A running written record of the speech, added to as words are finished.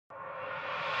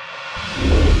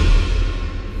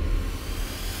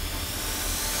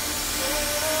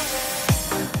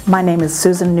My name is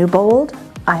Susan Newbold.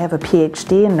 I have a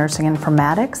PhD in Nursing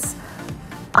Informatics.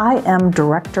 I am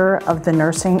Director of the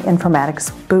Nursing Informatics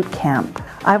Bootcamp.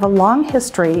 I have a long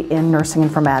history in Nursing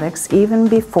Informatics, even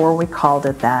before we called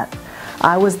it that.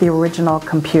 I was the original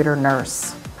computer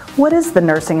nurse. What is the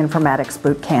Nursing Informatics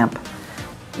Bootcamp?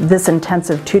 This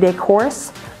intensive 2-day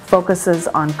course focuses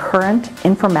on current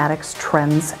informatics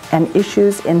trends and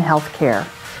issues in healthcare.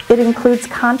 It includes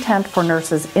content for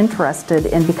nurses interested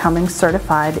in becoming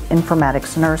certified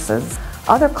informatics nurses.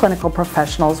 Other clinical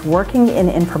professionals working in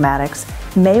informatics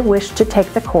may wish to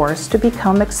take the course to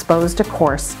become exposed to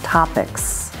course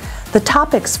topics. The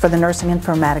topics for the Nursing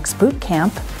Informatics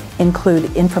Bootcamp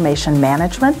include information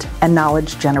management and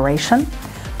knowledge generation,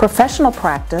 professional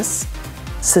practice,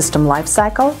 system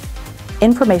lifecycle,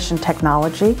 information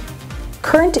technology,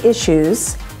 current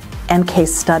issues, and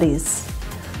case studies.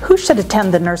 Who should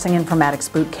attend the Nursing Informatics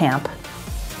Bootcamp?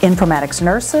 Informatics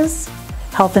nurses,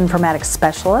 health informatics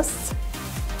specialists,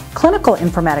 clinical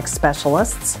informatics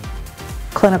specialists,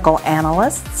 clinical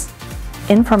analysts,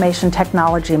 information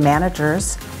technology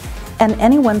managers, and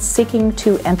anyone seeking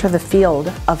to enter the field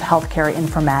of healthcare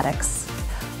informatics.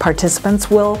 Participants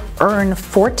will earn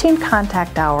 14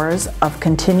 contact hours of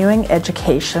continuing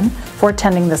education for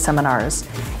attending the seminars.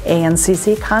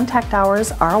 ANCC contact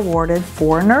hours are awarded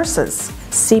for nurses.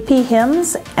 CP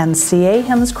HIMSS and CA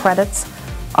HIMSS credits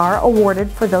are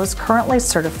awarded for those currently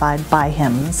certified by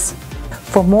HIMSS.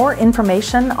 For more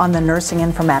information on the Nursing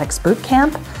Informatics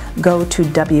Bootcamp, go to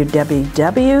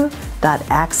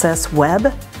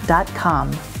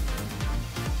www.axxessweb.com.